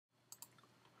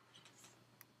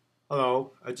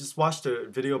Hello, I just watched a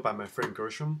video by my friend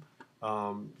Gershom.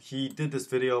 He did this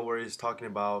video where he's talking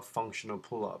about functional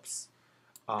pull-ups.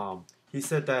 He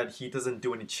said that he doesn't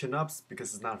do any chin-ups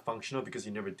because it's not functional because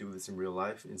you never do this in real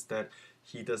life. Instead,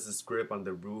 he does this grip on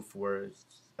the roof where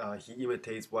he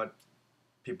imitates what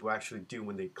people actually do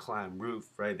when they climb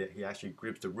roof, right? That he actually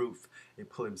grips the roof and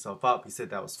pull himself up. He said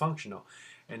that was functional,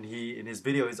 and he in his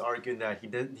video he's arguing that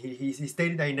he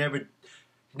stated that he never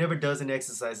does any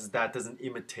exercises that doesn't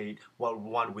imitate what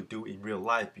one would do in real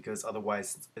life because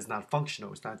otherwise it's not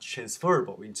functional, it's not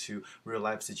transferable into real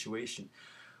life situation.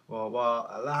 Well,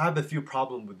 I have a few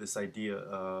problems with this idea.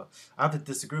 I have to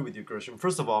disagree with you, Gershom.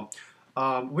 First of all,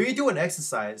 when you do an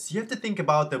exercise, you have to think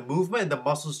about the movement and the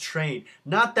muscles trained,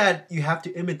 not that you have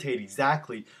to imitate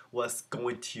exactly what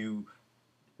you're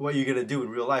gonna do in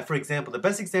real life. For example, the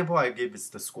best example I give is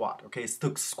the squat. Okay, so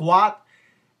the squat,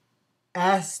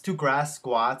 ass to grass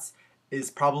squats, is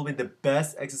probably the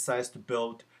best exercise to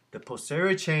build the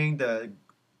posterior chain, the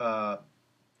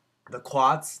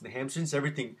quads, the hamstrings,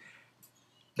 everything.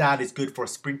 That is good for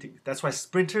sprinting. That's why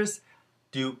sprinters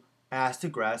do ass to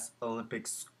grass Olympic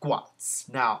squats.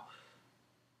 Now,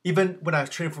 even when I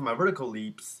train for my vertical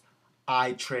leaps,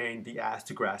 I train the ass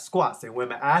to grass squats. And when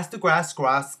my ass to grass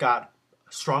squats got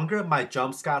stronger, my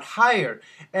jumps got higher.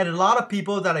 And a lot of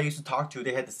people that I used to talk to,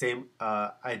 they had the same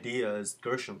idea as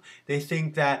Gershom. They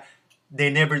think that they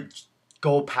never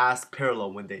go past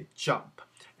parallel when they jump.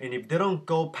 And if they don't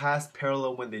go past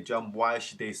parallel when they jump, why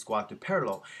should they squat to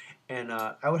parallel? And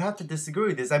I would have to disagree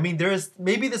with this. I mean,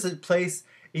 maybe there's a place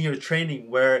in your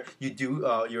training where you do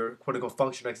your quote-unquote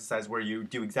functional exercise where you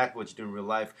do exactly what you do in real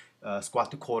life, squat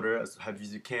to quarter as heavy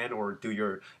as you can, or do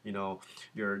your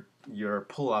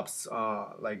pull-ups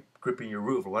like gripping your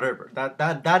roof or whatever.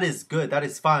 That is good. That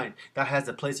is fine. That has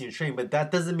a place in your training. But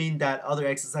that doesn't mean that other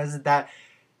exercises that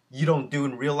you don't do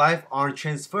in real life aren't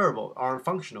transferable, aren't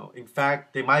functional. In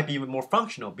fact, they might be even more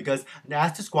functional because an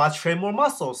ass to squats train more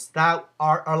muscles that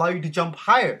allow you to jump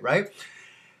higher, right?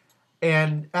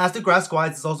 And ass to grass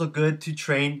squats is also good to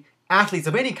train athletes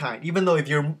of any kind, even though if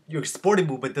your sporting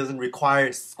movement doesn't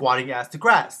require squatting ass to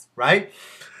grass, right?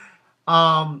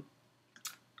 I'm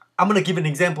gonna give an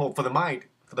example for the mind,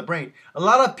 for the brain. A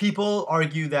lot of people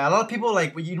argue that, a lot of people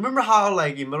like, you remember how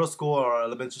like in middle school or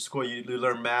elementary school you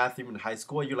learn math, even in high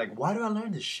school, you're like, why do I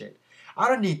learn this shit? I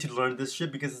don't need to learn this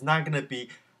shit because it's not gonna be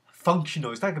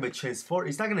functional. It's not gonna transfer.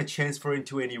 It's not gonna transfer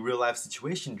into any real life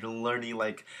situation. You're learning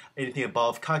like anything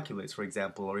above calculus, for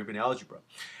example, or even algebra.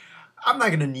 I'm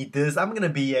not gonna need this. I'm gonna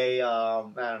be a I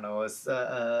don't know.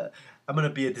 I'm gonna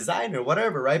be a designer,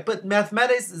 whatever, right? But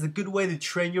mathematics is a good way to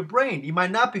train your brain. It might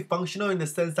not be functional in the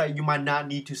sense that you might not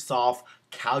need to solve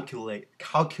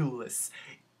calculus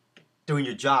doing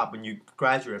your job when you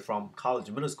graduate from college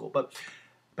and middle school. But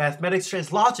mathematics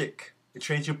trains logic. It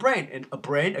trains your brain, and a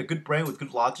good brain with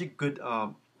good logic, good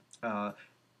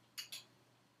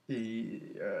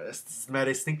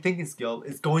systematic thinking skill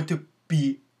is going to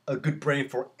be a good brain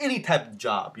for any type of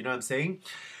job. You know what I'm saying?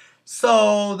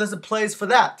 So there's a place for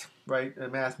that, right?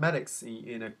 In mathematics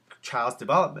in a child's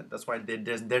development. That's why they're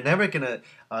never gonna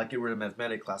get rid of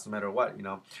mathematics class no matter what, you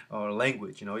know, or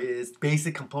language. You know, it's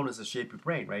basic components that shape your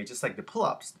brain, right? Just like the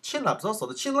pull-ups, chin-ups also.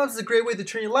 The chin-ups is a great way to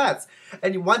train your lats,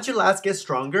 and once your lats get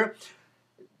stronger,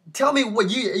 tell me what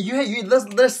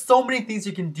there's so many things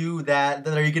you can do that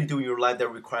you can do in your life that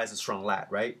requires a strong lat,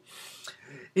 right?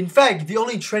 In fact, if you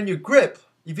only train your grip,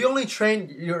 if you only think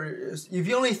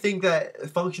that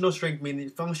functional strength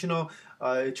meaning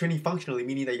training functionally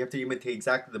meaning that you have to imitate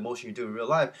exactly the motion you do in real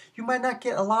life, you might not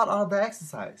get a lot out of the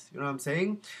exercise. You know what I'm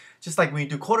saying? Just like when you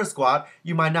do quarter squat,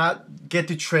 you might not get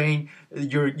to train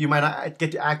you might not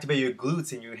get to activate your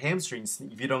glutes and your hamstrings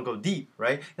if you don't go deep,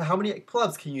 right? Now, how many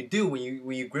pull-ups can you do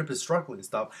when your grip is struggling and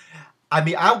stuff? I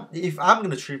mean, if I'm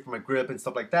gonna train for my grip and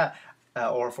stuff like that,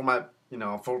 or for my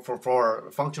for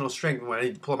functional strength when I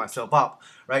need to pull myself up,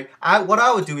 right? What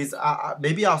I would do is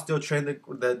maybe I'll still train the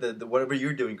whatever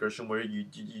you're doing, Gershom, where you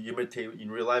imitate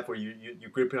in real life, where you're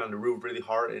gripping on the roof really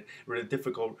hard and really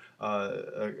difficult.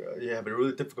 You have a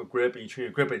really difficult grip and you train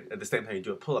your grip at the same time you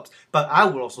do pull-ups. But I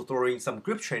would also throw in some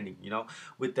grip training, you know,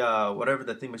 with whatever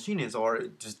the thing machine is, or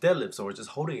just deadlifts, or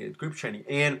just holding it, grip training.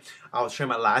 And I would train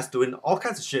my lats doing all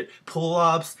kinds of shit,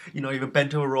 pull-ups, you know, even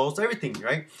bent over rolls, everything,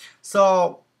 right?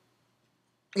 So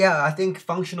yeah, I think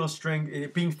functional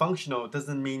strength, being functional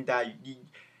doesn't mean that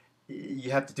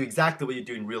you have to do exactly what you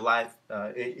do in real life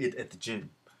at the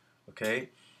gym, okay?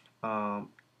 That's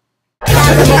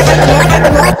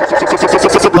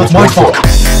my fault.